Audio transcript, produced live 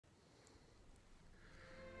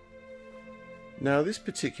Now, this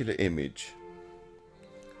particular image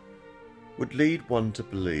would lead one to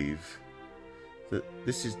believe that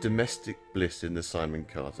this is domestic bliss in the Simon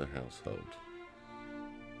Carter household.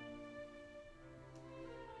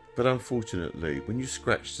 But unfortunately, when you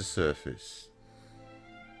scratch the surface,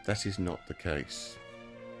 that is not the case.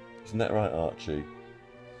 Isn't that right, Archie?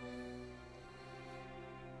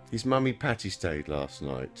 His mummy Patty stayed last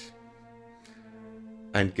night.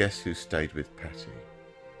 And guess who stayed with Patty?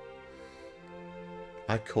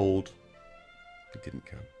 I called. He didn't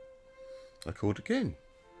come. I called again,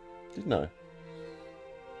 didn't I?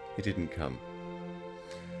 He didn't come.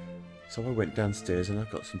 So I went downstairs and I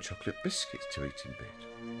got some chocolate biscuits to eat in bed.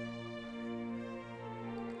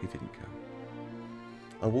 He didn't come.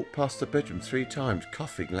 I walked past the bedroom 3 times,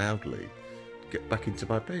 coughing loudly, to get back into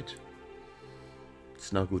my bed.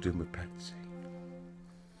 Snuggled in with Patsy.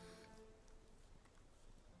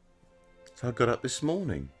 So I got up this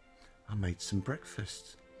morning. I made some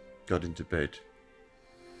breakfast. Got into bed.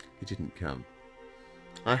 He didn't come.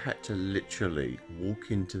 I had to literally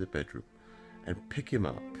walk into the bedroom and pick him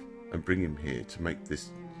up and bring him here to make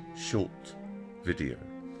this short video.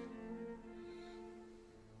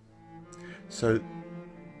 So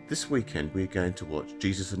this weekend we're going to watch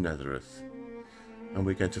Jesus of Nazareth, and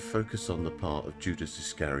we're going to focus on the part of Judas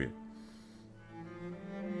Iscariot,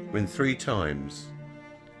 when 3 times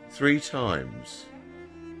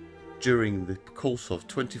during the course of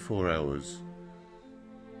 24 hours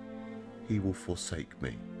he will forsake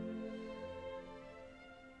me.